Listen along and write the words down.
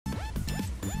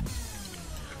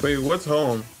Wait, what's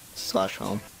home? Slash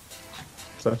home.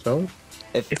 Slash home?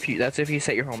 If you that's if you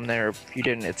set your home there. If you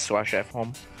didn't, it's /f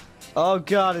home. Oh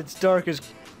god, it's dark as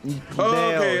Oh,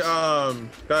 nails. okay,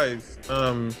 guys,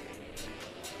 hello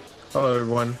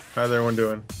everyone. How's everyone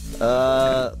doing?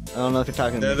 I don't know if you're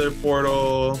talking to me. Nether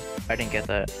portal. I didn't get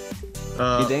that.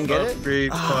 You didn't get it?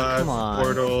 Upgrade class come on.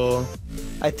 portal.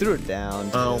 I threw it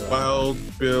down. Wild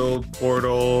build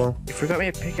portal. You forgot me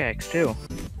a pickaxe too.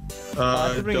 I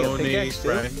have to bring a Donate pickaxe, too.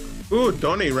 rank. Ooh,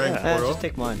 donate rank Yeah, portal. just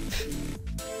take mine.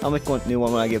 I'll make one new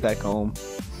one when I get back home.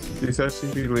 These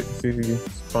SCP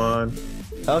spawn.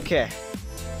 Okay.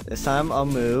 This time I'll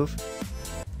move.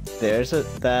 There's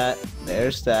that.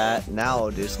 There's that. Now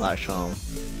I'll do slash home.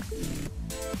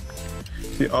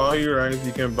 See all your items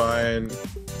you can buy and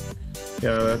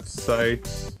yeah, that's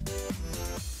sites.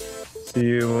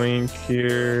 See link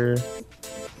here.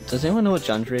 Does anyone know what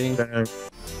John's reading?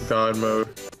 God mode.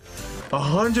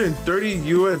 130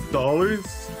 US dollars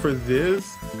for this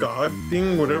God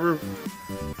thing, whatever.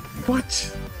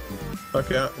 What?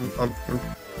 Okay, I'm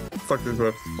fuck this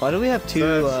web. Why do we have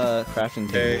two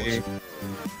crafting tables?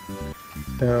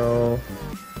 L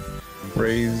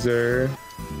Razor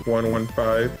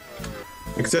 115.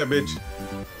 Accept, bitch.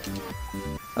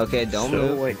 Okay, don't So,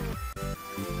 move. wait.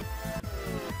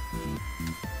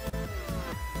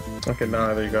 Okay,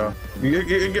 nah, there you go.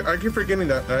 I keep forgetting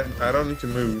that I don't need to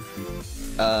move.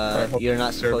 You're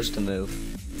not supposed to move.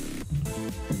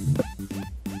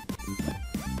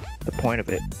 The point of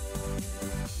it.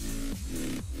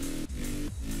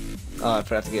 Oh, I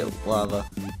forgot to get lava.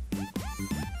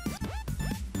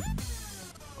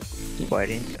 Why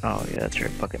didn't? Oh yeah, that's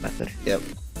right. Bucket method. Yep.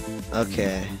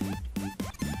 Okay.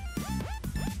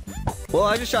 Well,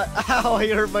 I just shot. Ow! I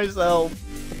hurt myself.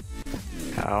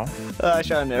 How? I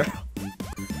shot an arrow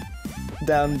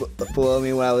down below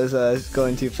me when I was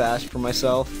going too fast for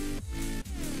myself.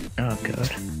 Oh god.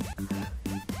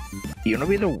 You know,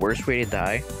 be the worst way to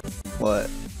die. What?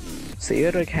 So you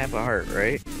had like half a heart,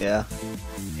 right? Yeah.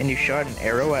 And you shot an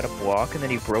arrow at a block, and then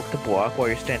you broke the block while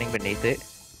you're standing beneath it,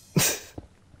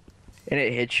 and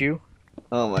it hit you.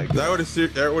 Oh my god. That would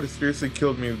have seriously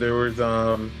killed me if there was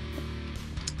a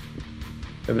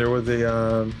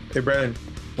hey Brandon,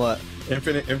 What?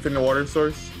 infinite water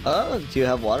source. Oh, do you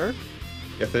have water?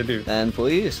 Yes, I do. Then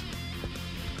please.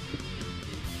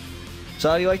 So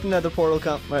how do you like the nether portal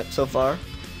so far?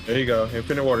 There you go,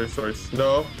 infinite water source.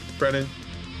 No, Brandon.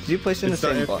 Did you place it in It's the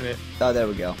not same block? infinite. Oh, there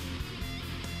we go.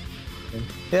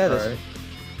 Yeah, it is. Alright.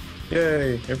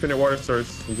 Yay, infinite water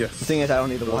source. Yes. The thing is, I don't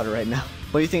need the water right now.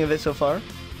 What do you think of it so far?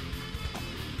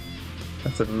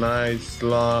 That's a nice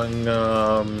long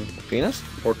Venus?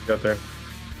 portal got there.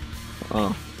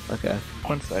 Oh, okay.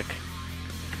 1 sec.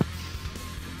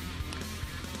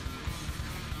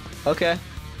 Okay.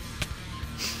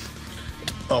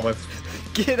 Oh my.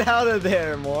 Get out of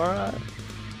there, moron.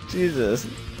 Jesus.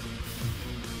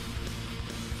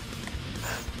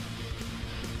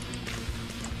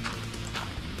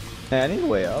 Hey, I need a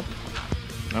way up.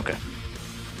 Okay.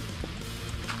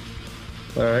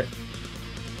 Alright.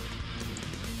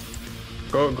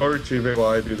 Go retrieve it while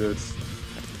I do this.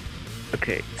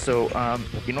 Okay. So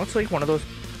you know, it's like one of those.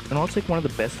 You know, it's like one of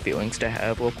the best feelings to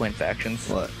have while playing factions.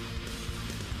 What?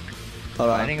 Hold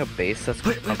on. Finding a base that's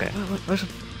okay. Wait.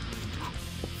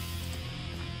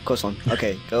 Close one.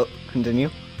 Okay, go. Continue.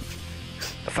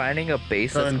 Finding a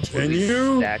base that's completely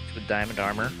Continue? stacked with diamond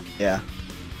armor. Yeah.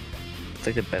 It's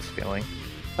like the best feeling.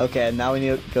 Okay, now we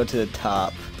need to go to the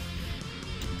top.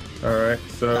 Alright,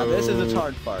 so. Now this is the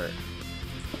hard part.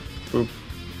 Boop.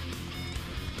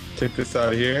 Take this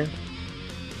out of here.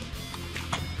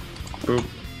 Boop.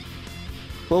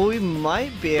 Well, we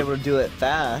might be able to do it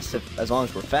fast, as long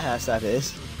as we're fast, that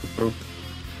is. Boop.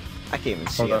 I can't even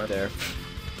see Hold up on. there.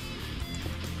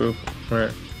 Boop.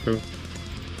 Alright. Boop.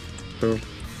 Boop.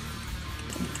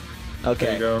 There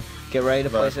Okay, you go. get ready to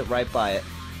Bye. place it right by it.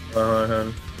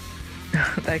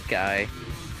 That guy.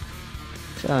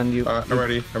 John, you I'm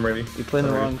ready. I'm ready. you put in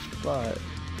the I'm wrong ready. spot.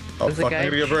 Oh There's a fuck, guy- I'm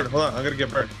gonna get burned. Hold on, I'm gonna get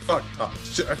burned. Fuck. Oh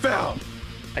shit, I fell!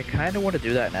 I kind of want to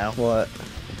do that now. What?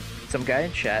 Some guy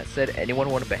in chat said anyone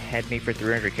want to behead me for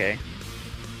 300k.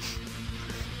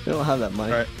 We don't have that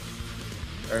money. Alright.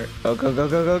 Alright.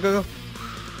 Go.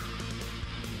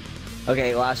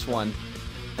 Okay, last one.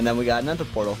 And then we got another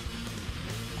portal.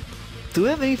 Do we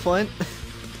have any flint?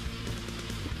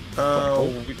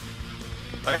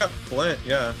 I got flint,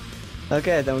 yeah.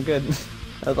 Okay, then we're good.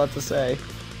 I was about to say.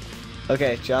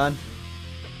 Okay, John,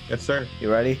 Yes, sir.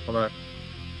 you ready? Hold on.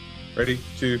 Ready,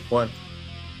 2, 1. I'm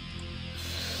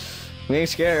getting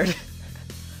scared.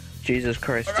 Jesus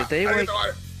Christ! Did they I like? get the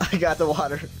water. I got the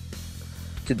water.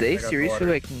 Did they I got the seriously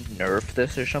water. like nerf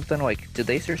this or something? Like, did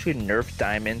they seriously nerf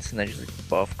diamonds and then just like,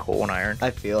 buff coal and iron?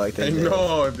 I feel like they I did.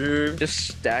 know, dude. Just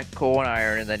stack coal and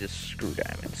iron and then just screw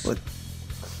diamonds. What?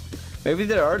 Maybe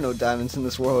there are no diamonds in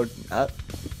this world. I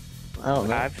don't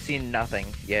know. I've seen nothing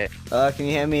yet. Can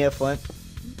you hand me a flint?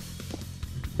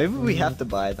 Maybe we have to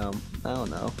buy them. I don't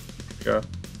know. Yeah.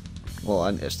 Well,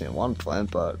 I just need one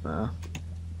flint, but Well,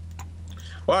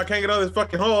 I can't get out of this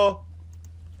fucking hole.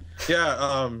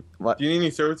 Yeah. What? Do you need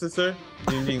any services, sir?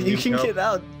 Do you need you can help? get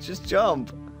out. Just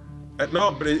jump.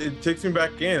 No, but it takes me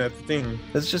back in. That's the thing.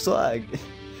 That's just lag.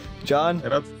 John,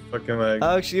 And that's fucking like.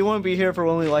 Alex, do you want to be here for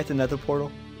when we light the nether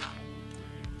portal?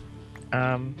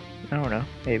 I don't know.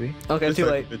 Maybe. Okay, it's too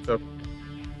like- late. It's up.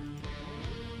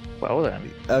 Well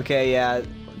then. Okay, yeah.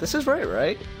 This is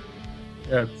right?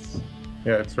 Yeah,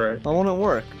 it's right. Why won't it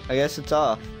work? I guess it's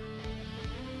off.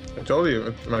 I told you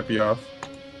it might be off.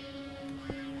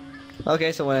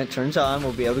 Okay, so when it turns on,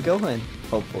 we'll be able to go in.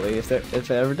 Hopefully, if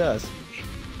it ever does.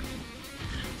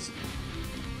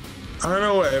 I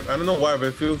don't know why, but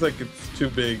it feels like it's too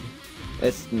big.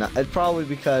 It's not. It's probably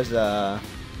because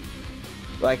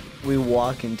like we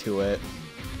walk into it.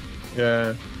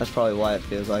 Yeah. That's probably why it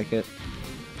feels like it.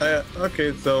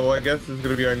 Okay, so I guess it's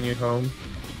gonna be our new home.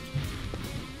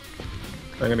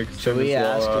 I'm gonna extend Should we this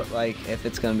wall ask out. it, like if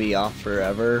it's gonna be off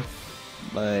forever?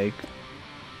 Like,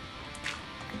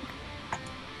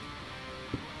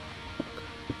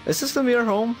 is this gonna be our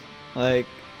home? Like,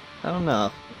 I don't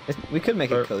know. We could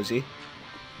make it cozy.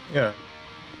 Yeah.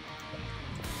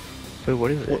 Wait,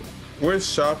 what is it? Where's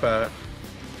shop at?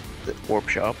 Warp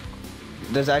shop.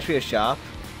 There's actually a shop.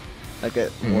 Like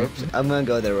it warps. I'm gonna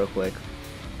go there real quick.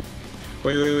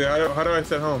 Wait. How do I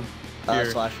set home? Here.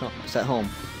 Slash home. Set home.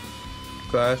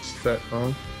 Slash set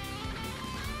home.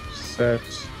 Set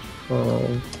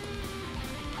home.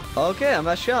 Okay, I'm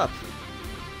at shop.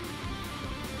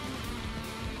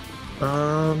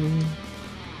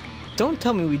 Don't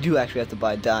tell me we do actually have to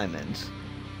buy diamonds.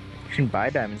 You can buy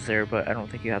diamonds there, but I don't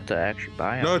think you have to actually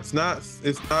buy them. No, it's not.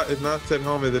 It's not set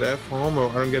home. Is it F home or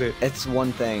I don't get it? It's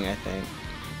one thing, I think.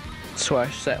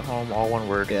 Slash set home, all one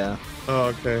word. Yeah.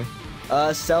 Oh, okay.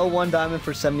 Sell 1 diamond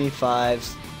for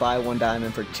 75. Buy 1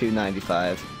 diamond for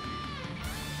 295.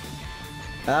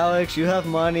 Alex, you have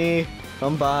money.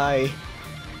 Come buy.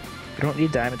 We don't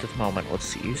need diamonds at the moment.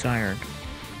 Let's use iron.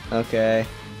 Okay.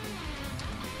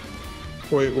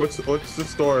 Wait, what's the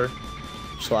store?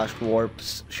 Slash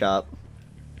warps shop.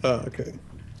 Oh, okay.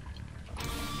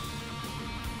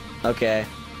 Okay.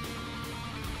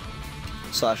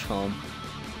 Slash home.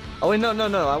 Oh wait, no.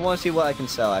 I want to see what I can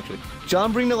sell actually.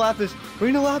 John, bring the lapis.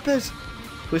 Bring the lapis.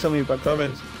 Please tell me you brought the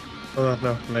Coming. lapis. Oh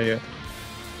no, not yet.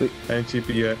 Wait. I ain't cheap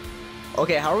yet.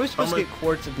 Okay, how are we supposed How to much- get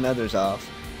quartz of nethers off?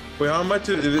 Wait, how much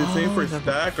is it? Same for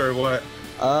stack or what?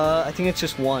 I think it's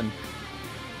just 1.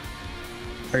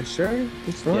 Are you sure?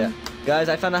 It's one? Yeah. Guys,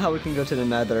 I found out how we can go to the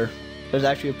nether. There's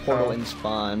actually a portal Oh. in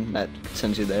spawn that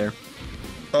sends you there.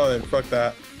 Oh, then fuck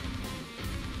that.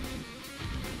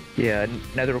 Yeah,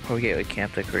 Nether will probably get like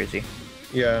camped like crazy.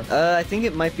 Yeah. I think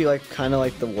it might be like kind of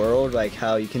like the world, like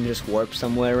how you can just warp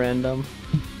somewhere random.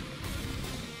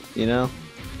 You know?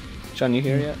 John, you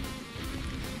here yet?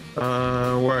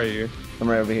 Where are you? I'm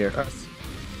right over here. Us.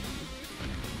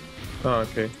 Oh,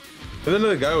 okay. There's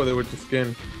another guy over there with the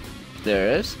skin.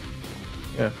 There is?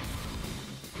 Yeah.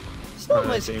 It's not I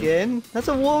my think- skin. That's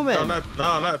a woman.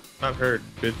 Not her,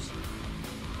 bitch.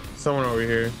 Someone over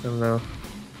here. I don't know.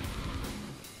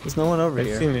 There's no one over I've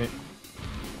here. seen it.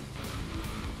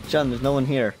 John, there's no one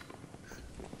here.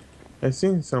 I've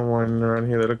seen someone around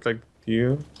here that looked like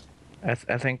you. I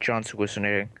think John's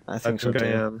hallucinating. I think so too. I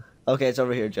am. Okay, it's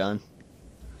over here, John.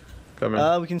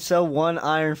 Coming. We can sell 1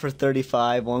 iron for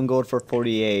 35, 1 gold for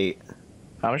 48.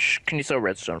 How much can you sell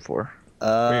redstone for? Wait,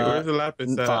 where's the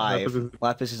lapis at? 5.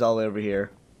 Lapis is all the way over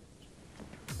here.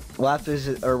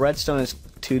 Lapis or redstone is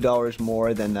 $2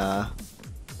 more than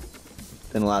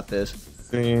lapis.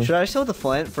 See. Should I sell the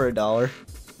flint for $1?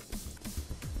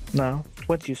 No.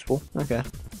 What's useful? Okay.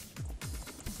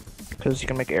 Because you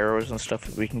can make arrows and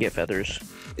stuff. We can get feathers.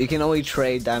 You can only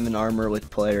trade diamond armor with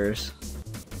players.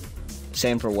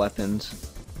 Same for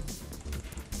weapons.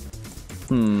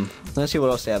 Let's see what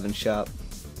else they have in shop.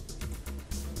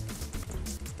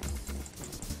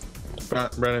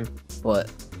 Brennan,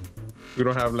 What? we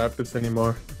don't have lapis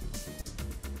anymore.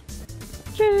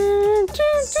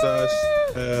 Such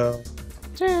hell.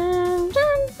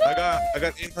 I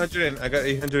got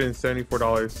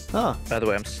 $874. Oh. By the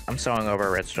way, I'm selling over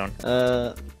redstone.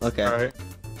 Okay. All right.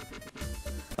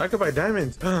 I could buy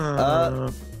diamonds. No,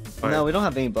 we don't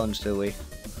have any bones, do we?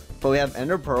 But we have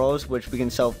ender pearls, which we can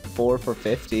sell 4 for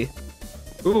 50.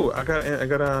 Ooh, I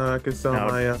can sell No,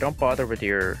 my. don't bother with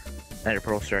your Ender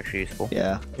pearls. Are actually useful.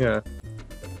 Yeah. Yeah.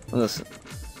 Listen.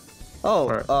 Oh,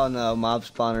 Alright. oh no, mob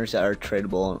spawners are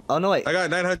tradable. Oh no, wait. I got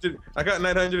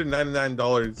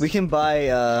 $999. We can buy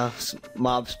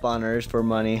mob spawners for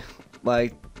money.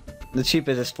 Like, the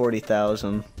cheapest is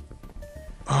 40,000.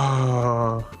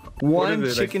 Oh. One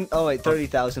is it, chicken. Oh wait,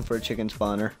 30,000 for a chicken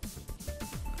spawner.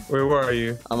 Where are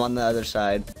you? I'm on the other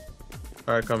side.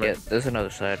 Alright, come Yeah, in. there's another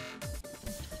side.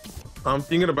 I'm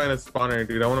thinking of buying a spawner,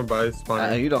 dude. I want to buy a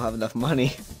spawner. You don't have enough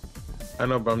money. I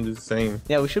know, but I'm just saying.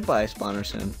 Yeah, we should buy a spawner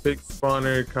soon. Pig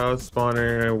spawner, cow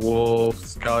spawner, wolf,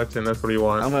 skeleton. That's what you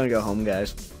want. I'm gonna go home,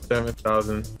 guys.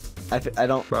 7,000. I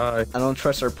don't Bye.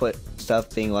 trust our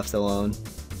stuff being left alone.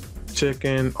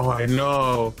 Chicken. Oh, I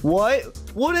know. What?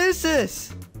 What is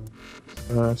this?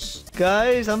 Gosh.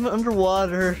 Guys, I'm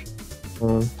underwater.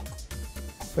 Um,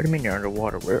 What do you mean you're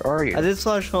underwater? Where are you? I did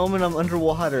slash home and I'm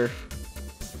underwater.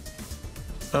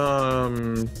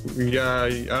 yeah,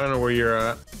 I don't know where you're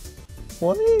at.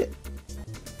 What?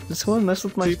 Did someone mess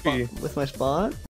with my TP. spawn?